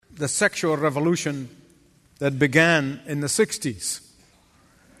the sexual revolution that began in the 60s,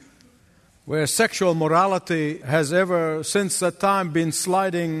 where sexual morality has ever since that time been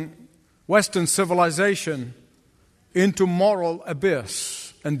sliding Western civilization into moral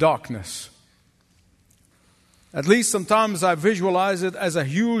abyss and darkness. At least sometimes I visualize it as a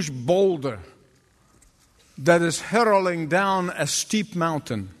huge boulder that is hurtling down a steep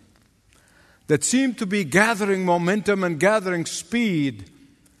mountain that seemed to be gathering momentum and gathering speed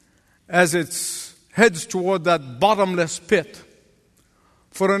as it heads toward that bottomless pit.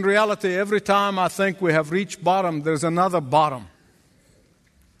 For in reality, every time I think we have reached bottom, there's another bottom.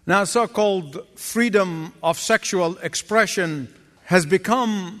 Now, so-called freedom of sexual expression has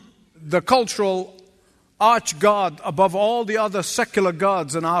become the cultural arch-god above all the other secular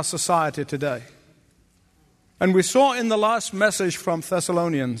gods in our society today. And we saw in the last message from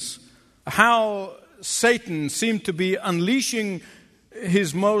Thessalonians how Satan seemed to be unleashing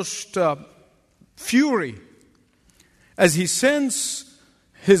his most fury as he sends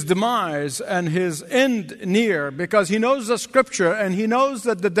his demise and his end near, because he knows the Scripture and he knows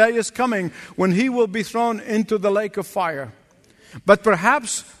that the day is coming when he will be thrown into the lake of fire. But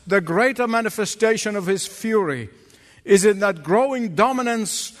perhaps the greater manifestation of his fury is in that growing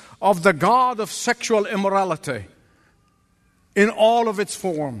dominance of the god of sexual immorality in all of its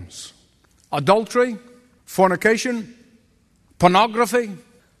forms. Adultery, fornication, pornography,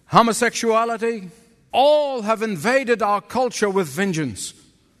 homosexuality, all have invaded our culture with vengeance.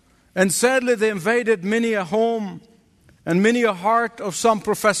 And sadly, they invaded many a home and many a heart of some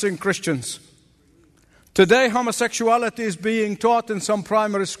professing Christians. Today, homosexuality is being taught in some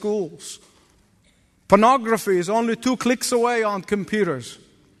primary schools. Pornography is only 2 clicks away on computers.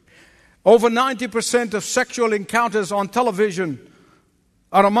 Over 90% of sexual encounters on television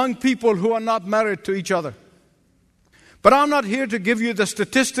are among people who are not married to each other. But I'm not here to give you the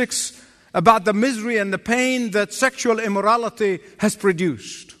statistics about the misery and the pain that sexual immorality has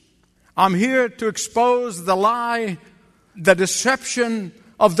produced. I'm here to expose the lie, the deception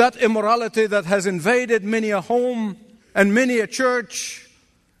of that immorality that has invaded many a home and many a church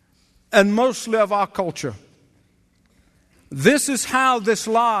and mostly of our culture. This is how this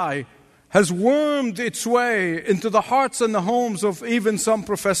lie has wormed its way into the hearts and the homes of even some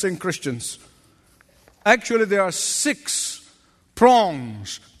professing Christians. Actually, there are 6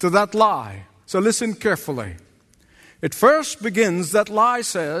 prongs to that lie. So listen carefully. It first begins, that lie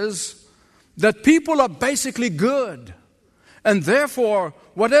says that people are basically good, and therefore,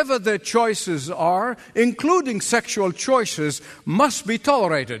 whatever their choices are, including sexual choices, must be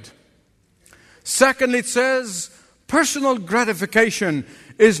tolerated. Secondly, it says personal gratification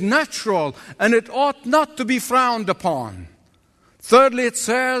is natural and it ought not to be frowned upon. Thirdly, it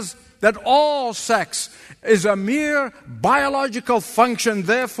says that all sex is a mere biological function,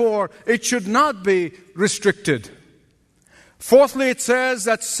 therefore it should not be restricted. Fourthly, it says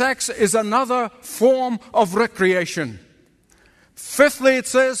that sex is another form of recreation. Fifthly, it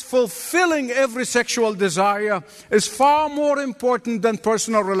says fulfilling every sexual desire is far more important than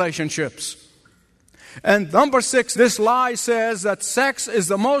personal relationships. And number 6, this lie says that sex is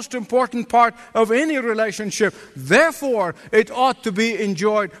the most important part of any relationship. Therefore, it ought to be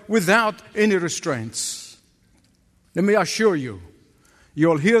enjoyed without any restraints. Let me assure you,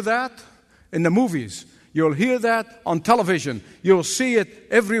 you'll hear that in the movies. You'll hear that on television. You'll see it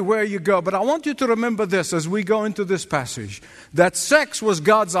everywhere you go. But I want you to remember this as we go into this passage, that sex was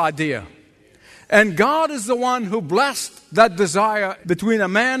God's idea. And God is the one who blessed that desire between a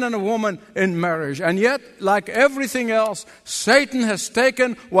man and a woman in marriage. And yet, like everything else, Satan has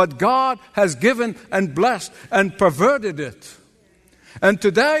taken what God has given and blessed and perverted it. And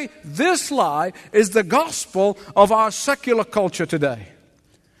today, this lie is the gospel of our secular culture today.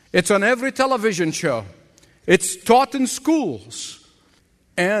 It's on every television show. It's taught in schools.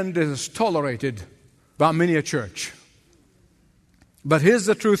 And it is tolerated by many a church. But here's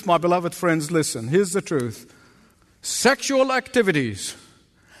the truth, my beloved friends, listen. Here's the truth. Sexual activities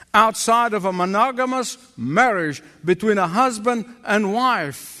outside of a monogamous marriage between a husband and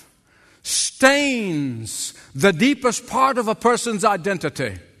wife stains the deepest part of a person's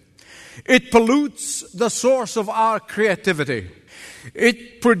identity. It pollutes the source of our creativity.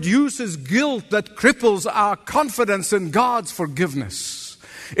 It produces guilt that cripples our confidence in God's forgiveness.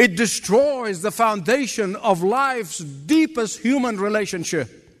 It destroys the foundation of life's deepest human relationship.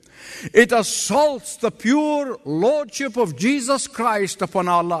 It assaults the pure lordship of Jesus Christ upon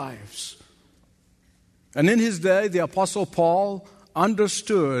our lives. And in his day, the Apostle Paul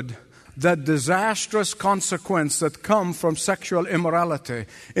understood that disastrous consequence that come from sexual immorality,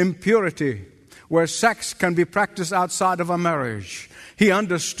 impurity, where sex can be practiced outside of a marriage. He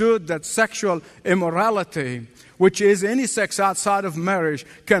understood that sexual immorality, which is any sex outside of marriage,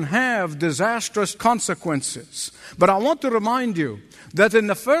 can have disastrous consequences. But I want to remind you that in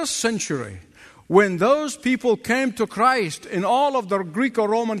the first century, when those people came to Christ in all of the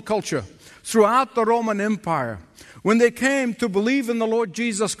Greco-Roman culture, throughout the Roman Empire, when they came to believe in the Lord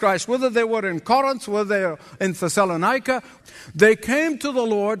Jesus Christ, whether they were in Corinth, whether they were in Thessalonica, they came to the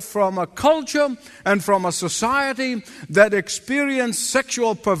Lord from a culture and from a society that experienced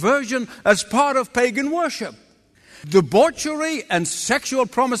sexual perversion as part of pagan worship. Debauchery and sexual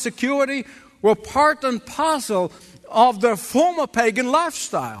promiscuity were part and parcel of their former pagan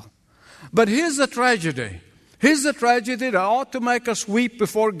lifestyle. But here's the tragedy. Here's the tragedy that ought to make us weep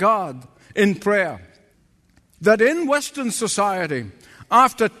before God in prayer. That in Western society,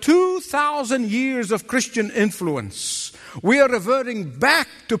 after 2,000 years of Christian influence, we are reverting back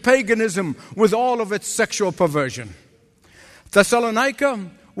to paganism with all of its sexual perversion.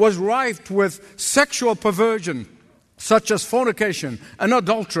 Thessalonica was rife with sexual perversion, such as fornication and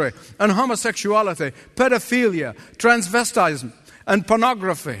adultery and homosexuality, pedophilia, transvestism, and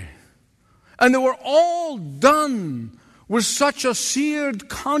pornography. And they were all done with such a seared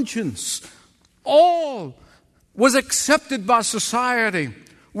conscience. All was accepted by society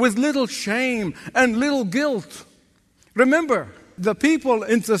with little shame and little guilt. Remember, the people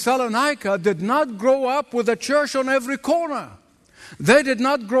in Thessalonica did not grow up with a church on every corner. They did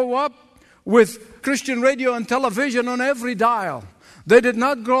not grow up with Christian radio and television on every dial. They did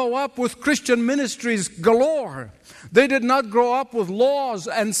not grow up with Christian ministries galore. They did not grow up with laws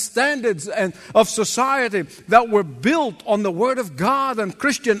and standards of society that were built on the Word of God and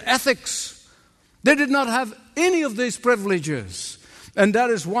Christian ethics. They did not have any of these privileges. And that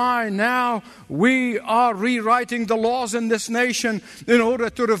is why now we are rewriting the laws in this nation in order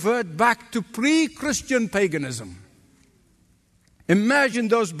to revert back to pre-Christian paganism. Imagine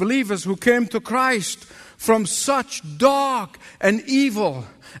those believers who came to Christ from such dark and evil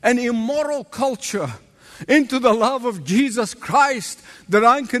and immoral culture into the love of Jesus Christ, the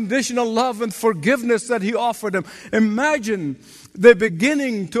unconditional love and forgiveness that He offered them. Imagine they're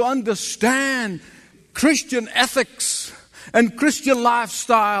beginning to understand Christian ethics and Christian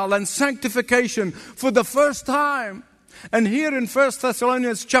lifestyle and sanctification for the first time. And here in 1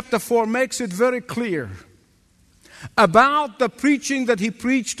 Thessalonians chapter 4 makes it very clear about the preaching that he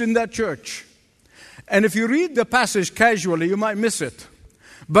preached in that church. And if you read the passage casually, you might miss it.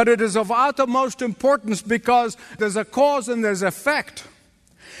 But it is of uttermost importance because there's a cause and there's effect.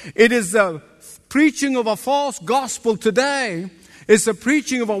 It is the preaching of a false gospel today. It's the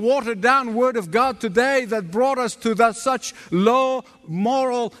preaching of a watered-down Word of God today that brought us to such low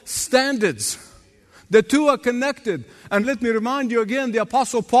moral standards. The two are connected. And let me remind you again, the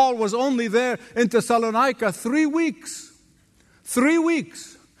Apostle Paul was only there in Thessalonica 3 weeks. 3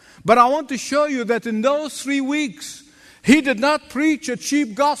 weeks. But I want to show you that in those 3 weeks, he did not preach a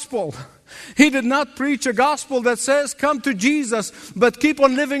cheap gospel. He did not preach a gospel that says, come to Jesus, but keep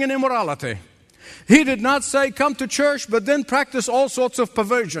on living in immorality. He did not say, come to church, but then practice all sorts of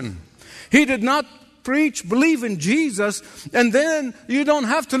perversion. He did not preach, believe in Jesus, and then you don't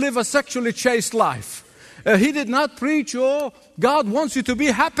have to live a sexually chaste life. He did not preach, oh, God wants you to be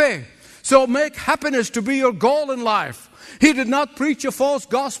happy, so make happiness to be your goal in life. He did not preach a false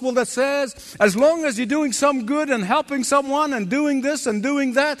gospel that says, as long as you're doing some good and helping someone and doing this and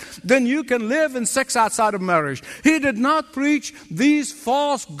doing that, then you can live in sex outside of marriage. He did not preach these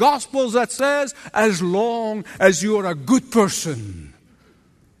false gospels that says, as long as you're a good person,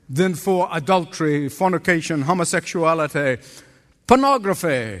 then for adultery, fornication, homosexuality,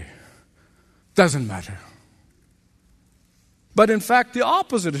 pornography, doesn't matter. But in fact, the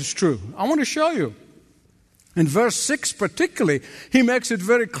opposite is true. I want to show you. In verse 6 particularly, he makes it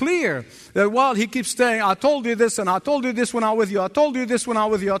very clear that while he keeps saying, I told you this and I told you this when I was with you, I told you this when I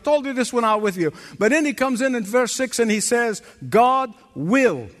was with you, I told you this when I was with you. But then he comes in verse 6 and he says, God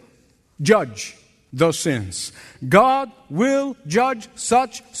will judge those sins. God will judge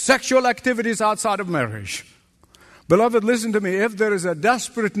such sexual activities outside of marriage. Beloved, listen to me. If there is a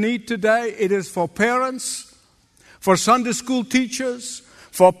desperate need today, it is for parents, for Sunday school teachers,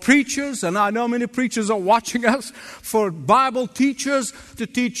 for preachers, and I know many preachers are watching us, for Bible teachers to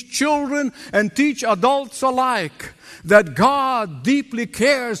teach children and teach adults alike that God deeply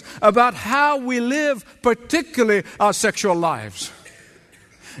cares about how we live, particularly our sexual lives.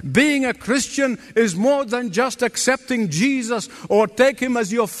 Being a Christian is more than just accepting Jesus or take Him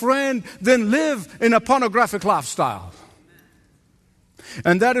as your friend, then live in a pornographic lifestyle.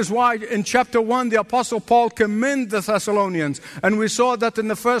 And that is why in chapter 1, the Apostle Paul commended the Thessalonians. And we saw that in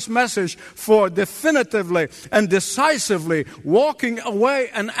the first message for definitively and decisively walking away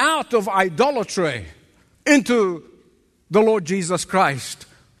and out of idolatry into the Lord Jesus Christ.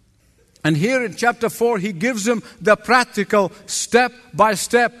 And here in chapter 4, he gives them the practical step by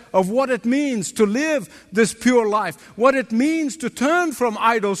step of what it means to live this pure life, what it means to turn from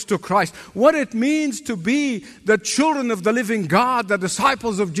idols to Christ, what it means to be the children of the living God, the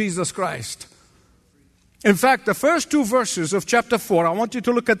disciples of Jesus Christ. In fact, the first 2 verses of chapter 4, I want you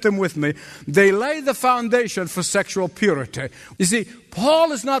to look at them with me. They lay the foundation for sexual purity. You see,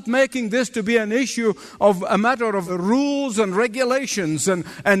 Paul is not making this to be an issue of a matter of rules and regulations and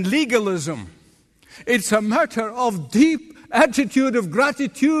legalism. It's a matter of deep attitude of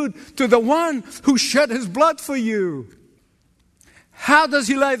gratitude to the one who shed his blood for you. How does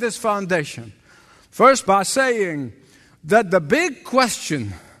he lay this foundation? First, by saying that the big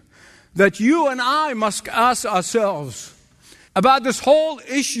question that you and I must ask ourselves about this whole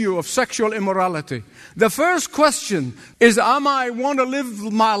issue of sexual immorality. The first question is, am I want to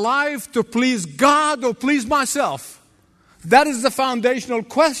live my life to please God or please myself? That is the foundational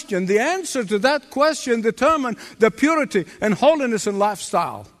question. The answer to that question determines the purity and holiness in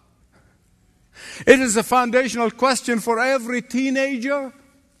lifestyle. It is a foundational question for every teenager.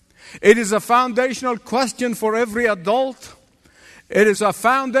 It is a foundational question for every adult. It is a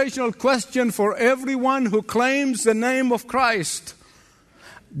foundational question for everyone who claims the name of Christ.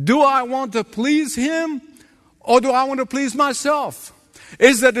 Do I want to please Him or do I want to please myself?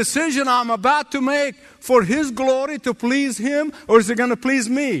 Is the decision I'm about to make for His glory to please Him, or is it going to please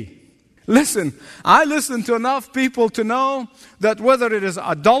me? Listen, I listen to enough people to know that whether it is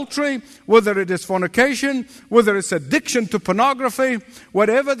adultery, whether it is fornication, whether it's addiction to pornography,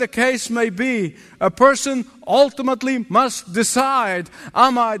 whatever the case may be, a person ultimately must decide,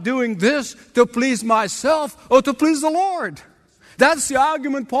 am I doing this to please myself or to please the Lord? That's the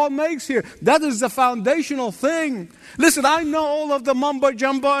argument Paul makes here. That is the foundational thing. Listen, I know all of the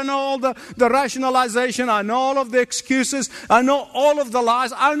mumbo-jumbo, I know all the rationalization, I know all of the excuses, I know all of the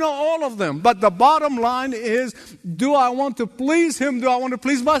lies, I know all of them. But the bottom line is, do I want to please Him? Do I want to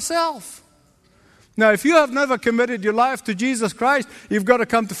please myself? Now, if you have never committed your life to Jesus Christ, you've got to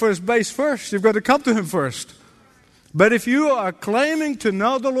come to first base first. You've got to come to Him first. But if you are claiming to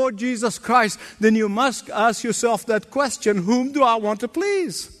know the Lord Jesus Christ, then you must ask yourself that question, whom do I want to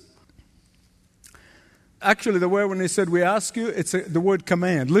please? Actually, the word when they said we ask you, it's the word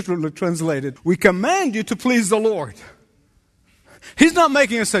command, literally translated. We command you to please the Lord. He's not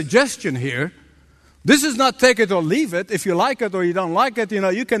making a suggestion here. This is not take it or leave it. If you like it or you don't like it,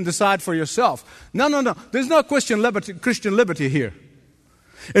 you can decide for yourself. No. There's no Christian liberty here.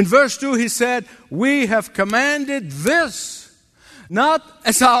 In verse 2, he said, we have commanded this, not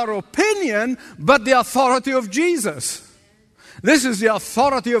as our opinion, but the authority of Jesus. This is the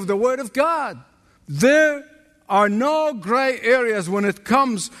authority of the Word of God. There are no gray areas when it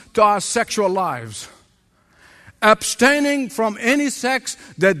comes to our sexual lives. Abstaining from any sex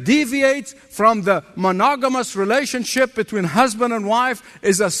that deviates from the monogamous relationship between husband and wife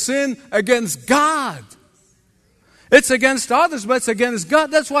is a sin against God. It's against others, but it's against God.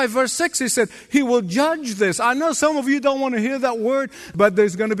 That's why verse 6, he said, He will judge this. I know some of you don't want to hear that word, but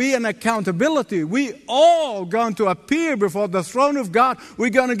there's going to be an accountability. We all going to appear before the throne of God.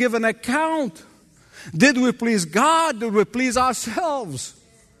 We're going to give an account. Did we please God? Did we please ourselves?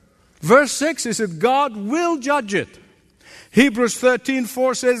 Verse 6, he said, God will judge it. Hebrews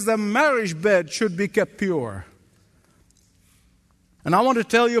 13:4 says the marriage bed should be kept pure. And I want to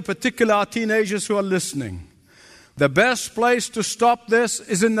tell you, particularly our teenagers who are listening, the best place to stop this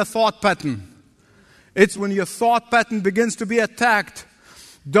is in the thought pattern. It's when your thought pattern begins to be attacked.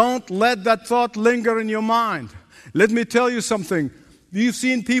 Don't let that thought linger in your mind. Let me tell you something. You've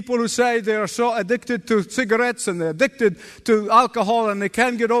seen people who say they are so addicted to cigarettes and they're addicted to alcohol and they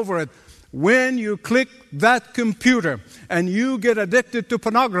can't get over it. When you click that computer and you get addicted to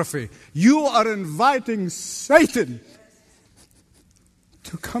pornography, you are inviting Satan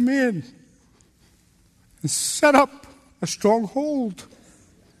to come in and set up a stronghold.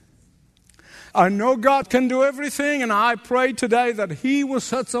 I know God can do everything, and I pray today that He will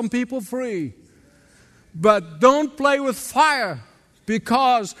set some people free. But don't play with fire,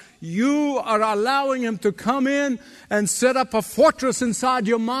 because you are allowing Him to come in and set up a fortress inside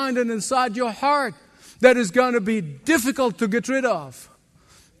your mind and inside your heart that is going to be difficult to get rid of.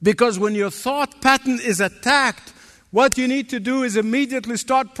 Because when your thought pattern is attacked, what you need to do is immediately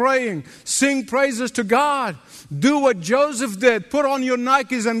start praying. Sing praises to God. Do what Joseph did. Put on your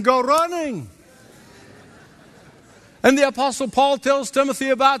Nikes and go running. And the Apostle Paul tells Timothy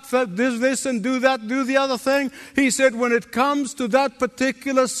about this and do that, do the other thing. He said, when it comes to that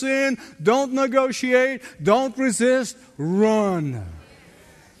particular sin, don't negotiate, don't resist, run.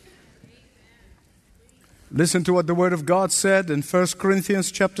 Listen to what the Word of God said in 1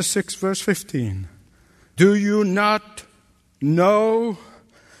 Corinthians chapter 6, verse 15. Do you not know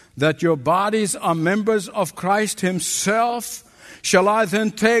that your bodies are members of Christ Himself? Shall I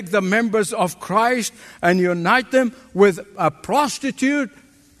then take the members of Christ and unite them with a prostitute?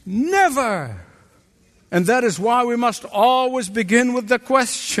 Never. And that is why we must always begin with the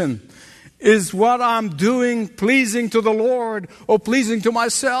question, is what I'm doing pleasing to the Lord or pleasing to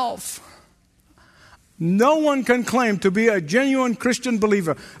myself? No one can claim to be a genuine Christian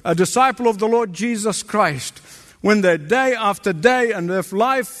believer, a disciple of the Lord Jesus Christ, when they day after day and their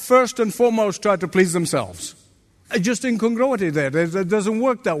life first and foremost try to please themselves. Just incongruity there. It doesn't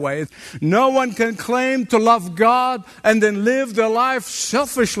work that way. No one can claim to love God and then live their life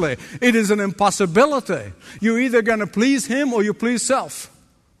selfishly. It is an impossibility. You're either going to please Him or you please self.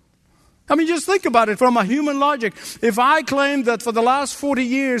 I mean, just think about it from a human logic. If I claim that for the last 40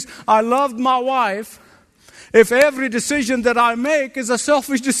 years I loved my wife, if every decision that I make is a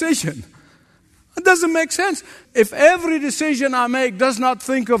selfish decision, it doesn't make sense. If every decision I make does not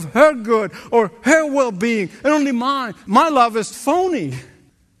think of her good or her well-being and only mine, my love is phony.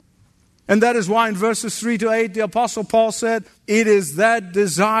 And that is why in verses 3 to 8, the Apostle Paul said, it is that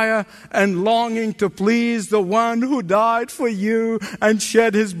desire and longing to please the one who died for you and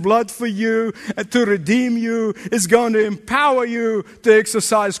shed his blood for you and to redeem you is going to empower you to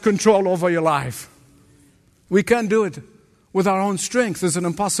exercise control over your life. We can't do it with our own strength. It's an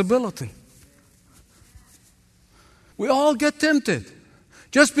impossibility. We all get tempted.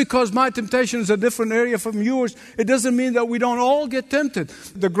 Just because my temptation is a different area from yours, it doesn't mean that we don't all get tempted.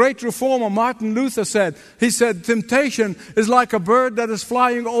 The great reformer Martin Luther said, temptation is like a bird that is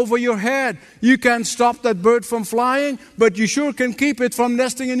flying over your head. You can't stop that bird from flying, but you sure can keep it from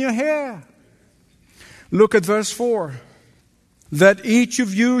nesting in your hair. Look at verse 4. That each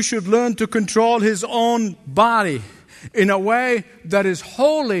of you should learn to control his own body in a way that is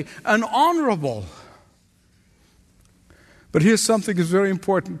holy and honorable. But here's something that's very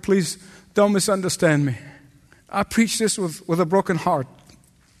important. Please don't misunderstand me. I preach this with a broken heart.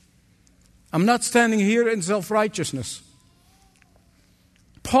 I'm not standing here in self-righteousness.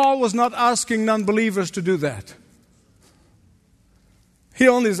 Paul was not asking non-believers to do that. He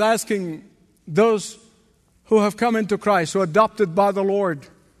only is asking those who have come into Christ, who are adopted by the Lord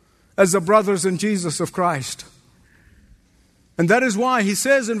as the brothers in Jesus of Christ. And that is why he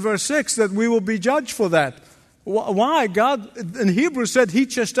says in verse 6 that we will be judged for that. Why? God in Hebrew said He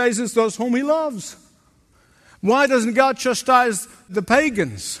chastises those whom He loves. Why doesn't God chastise the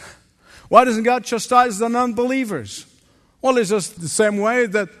pagans? Why doesn't God chastise the non-believers? Well, it's just the same way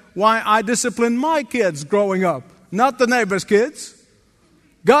that why I discipline my kids growing up, not the neighbor's kids.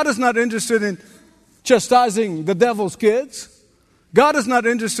 God is not interested in chastising the devil's kids. God is not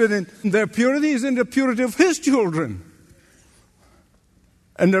interested in their purity. He's in the purity of His children.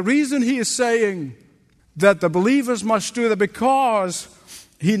 And the reason He is saying that the believers must do that because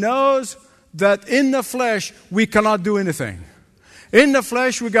He knows that in the flesh we cannot do anything. In the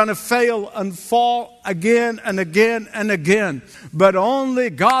flesh we're going to fail and fall again and again and again. But only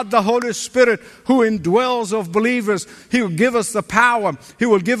God the Holy Spirit who indwells of believers, He will give us the power. He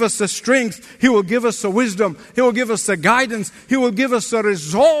will give us the strength. He will give us the wisdom. He will give us the guidance. He will give us the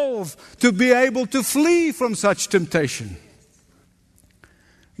resolve to be able to flee from such temptation.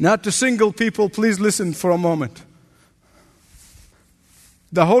 Now to single people, please listen for a moment.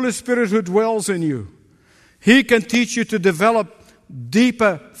 The Holy Spirit who dwells in you, He can teach you to develop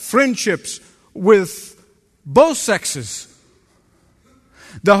deeper friendships with both sexes.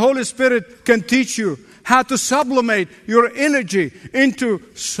 The Holy Spirit can teach you how to sublimate your energy into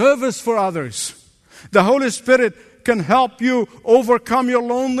service for others. The Holy Spirit can help you overcome your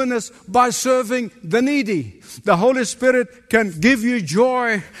loneliness by serving the needy. The Holy Spirit can give you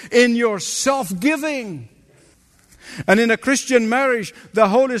joy in your self-giving. And in a Christian marriage, the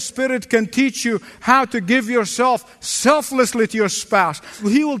Holy Spirit can teach you how to give yourself selflessly to your spouse.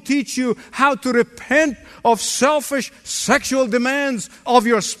 He will teach you how to repent of selfish sexual demands of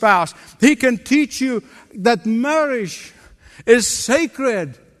your spouse. He can teach you that marriage is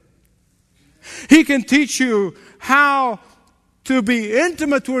sacred. He can teach you how to be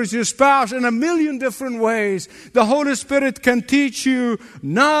intimate with your spouse in a million different ways. The Holy Spirit can teach you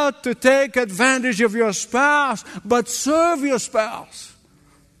not to take advantage of your spouse, but serve your spouse.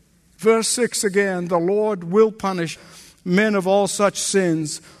 Verse 6 again, the Lord will punish men of all such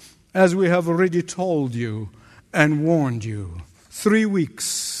sins, as we have already told you. and warned you. 3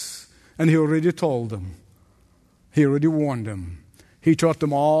 weeks. And he already told them. He already warned them. He taught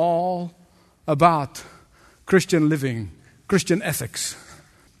them all about Christian living, Christian ethics.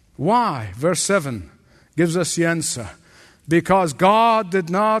 Why? Verse 7 gives us the answer. Because God did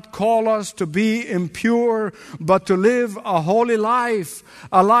not call us to be impure, but to live a holy life,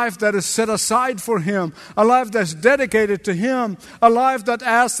 a life that is set aside for Him, a life that's dedicated to Him, a life that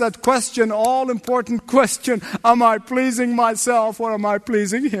asks that question, all-important question, am I pleasing myself or am I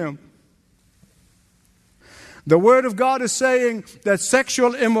pleasing Him? The Word of God is saying that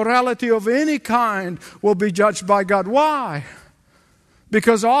sexual immorality of any kind will be judged by God. Why?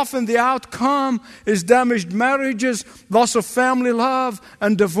 Because often the outcome is damaged marriages, loss of family love,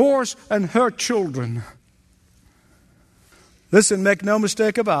 and divorce, and hurt children. Listen, make no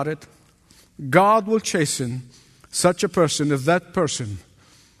mistake about it. God will chasten such a person if that person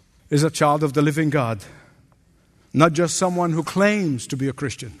is a child of the living God, not just someone who claims to be a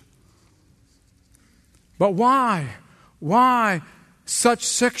Christian. But why? Why such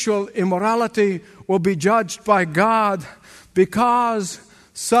sexual immorality will be judged by God? Because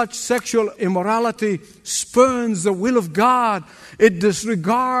such sexual immorality spurns the will of God. It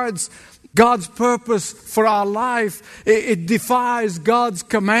disregards God's purpose for our life. It defies God's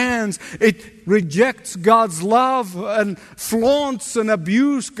commands. It rejects God's love and flaunts and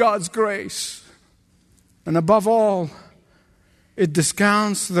abuses God's grace. And above all, it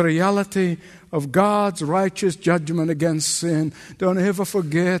discounts the reality of God's righteous judgment against sin. Don't ever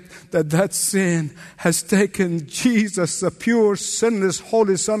forget that sin has taken Jesus, the pure, sinless,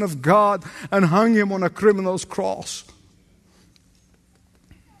 holy Son of God, and hung Him on a criminal's cross.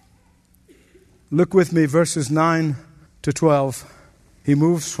 Look with me, verses 9 to 12. He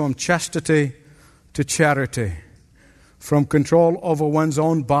moves from chastity to charity, from control over one's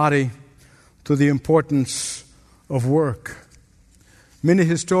own body to the importance of work. Many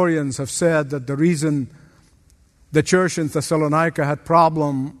historians have said that the reason the church in Thessalonica had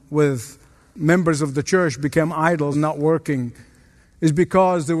problem with members of the church became idle, not working, is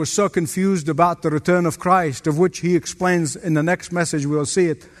because they were so confused about the return of Christ, of which he explains in the next message. We'll see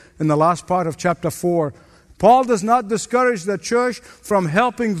it in the last part of chapter 4. Paul does not discourage the church from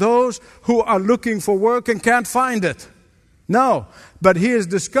helping those who are looking for work and can't find it. No, but he is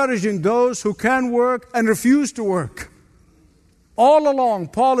discouraging those who can work and refuse to work. All along,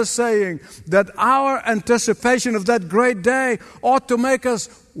 Paul is saying that our anticipation of that great day ought to make us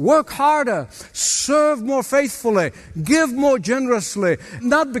work harder, serve more faithfully, give more generously,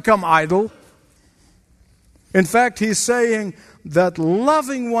 not become idle. In fact, he's saying that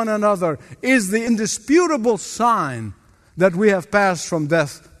loving one another is the indisputable sign that we have passed from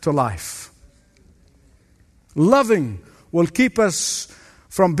death to life. Loving will keep us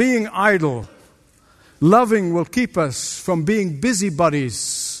from being idle. Loving will keep us from being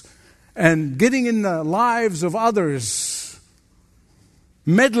busybodies and getting in the lives of others,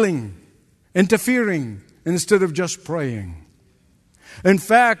 meddling, interfering, instead of just praying. In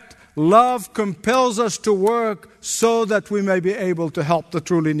fact, love compels us to work so that we may be able to help the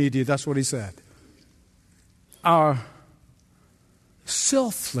truly needy. That's what he said. Our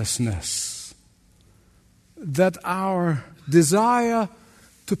selflessness, that our desire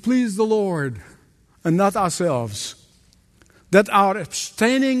to please the Lord and not ourselves, that our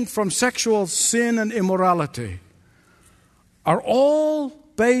abstaining from sexual sin and immorality are all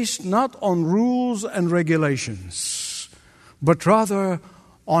based not on rules and regulations, but rather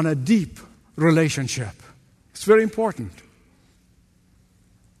on a deep relationship. It's very important.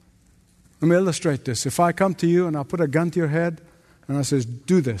 Let me illustrate this. If I come to you and I put a gun to your head and I says,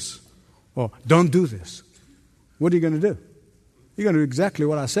 do this, or don't do this, what are you going to do? You're going to do exactly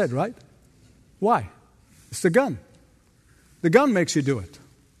what I said, right? Why? It's the gun. The gun makes you do it.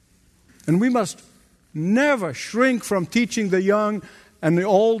 And we must never shrink from teaching the young and the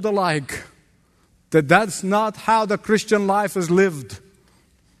old alike that that's not how the Christian life is lived.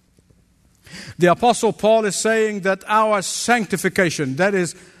 The Apostle Paul is saying that our sanctification, that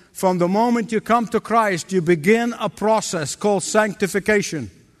is, from the moment you come to Christ, you begin a process called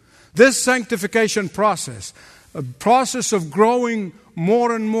sanctification. This sanctification process, a process of growing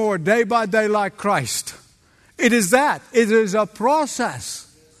more and more, day by day, like Christ. It is that. It is a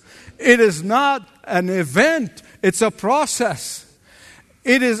process. It is not an event. It's a process.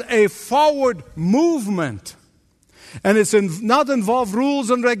 It is a forward movement. And it's not involve rules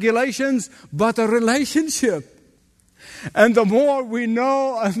and regulations, but a relationship. And the more we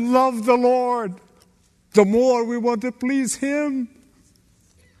know and love the Lord, the more we want to please Him.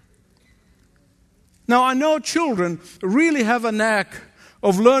 Now, I know children really have a knack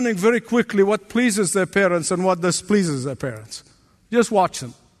of learning very quickly what pleases their parents and what displeases their parents. Just watch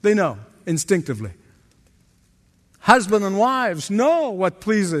them. They know instinctively. Husband and wives know what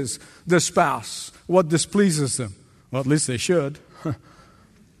pleases their spouse, what displeases them. Well, at least they should.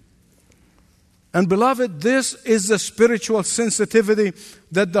 And beloved, this is the spiritual sensitivity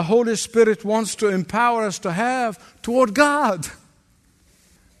that the Holy Spirit wants to empower us to have toward God.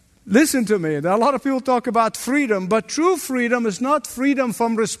 Listen to me. There are a lot of people talk about freedom, but true freedom is not freedom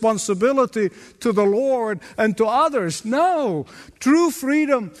from responsibility to the Lord and to others. No. True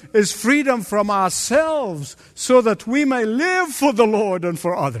freedom is freedom from ourselves so that we may live for the Lord and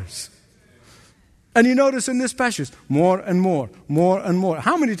for others. And you notice in this passage, more and more, more and more.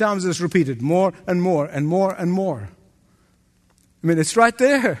 How many times is repeated? More and more and more and more. I mean, it's right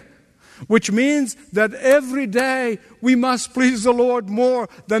there. Which means that every day we must please the Lord more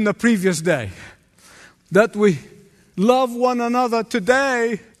than the previous day. That we love one another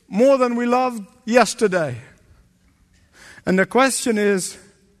today more than we loved yesterday. And the question is,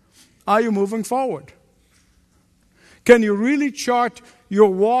 are you moving forward? Can you really chart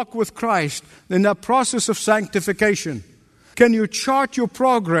your walk with Christ in that process of sanctification? Can you chart your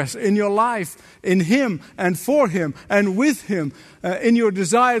progress in your life in Him and for Him and with Him in your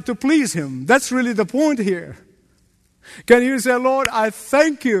desire to please Him? That's really the point here. Can you say, Lord, I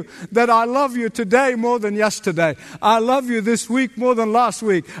thank you that I love you today more than yesterday. I love you this week more than last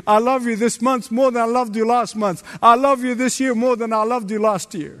week. I love you this month more than I loved you last month. I love you this year more than I loved you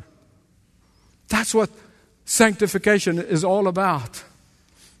last year. That's what sanctification is all about.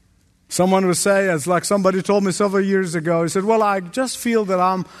 Someone would say, it's like somebody told me several years ago, he said, well, I just feel that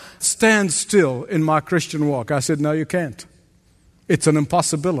I'm stand still in my Christian walk. I said, no, you can't. It's an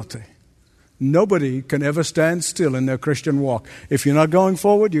impossibility. Nobody can ever stand still in their Christian walk. If you're not going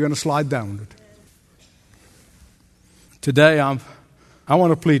forward, you're going to slide downward. Today, I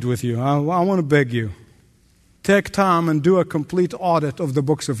want to plead with you. I want to beg you. Take time and do a complete audit of the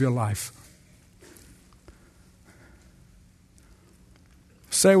books of your life.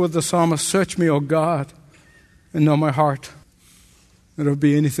 Say with the psalmist, search me, O God, and know my heart. If there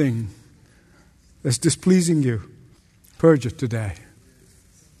be anything that's displeasing you, purge it today.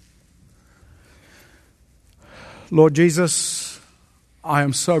 Lord Jesus, I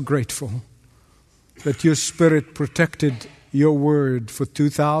am so grateful that your Spirit protected your word for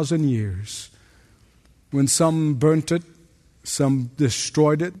 2,000 years. When some burnt it, some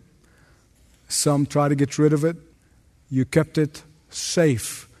destroyed it, some tried to get rid of it, you kept it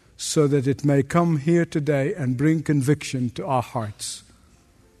safe so that it may come here today and bring conviction to our hearts.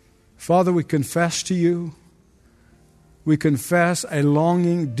 Father, we confess to you. We confess a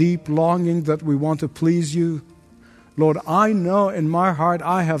longing, deep longing that we want to please you. Lord, I know in my heart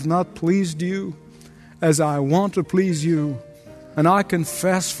I have not pleased you as I want to please you. And I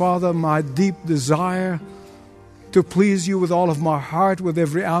confess, Father, my deep desire to please you with all of my heart, with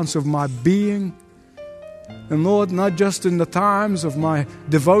every ounce of my being. And Lord, not just in the times of my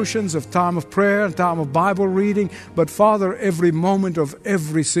devotions, of time of prayer and time of Bible reading, but Father, every moment of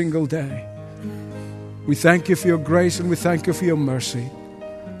every single day. We thank you for your grace and we thank you for your mercy.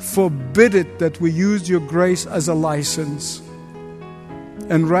 Forbid it that we use your grace as a license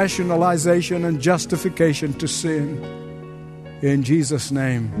and rationalization and justification to sin. In Jesus'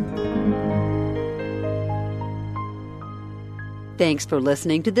 name. Thanks for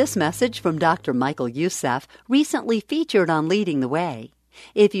listening to this message from Dr. Michael Youssef, recently featured on Leading the Way.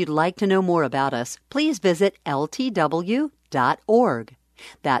 If you'd like to know more about us, please visit ltw.org.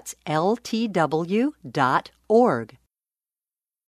 That's ltw.org.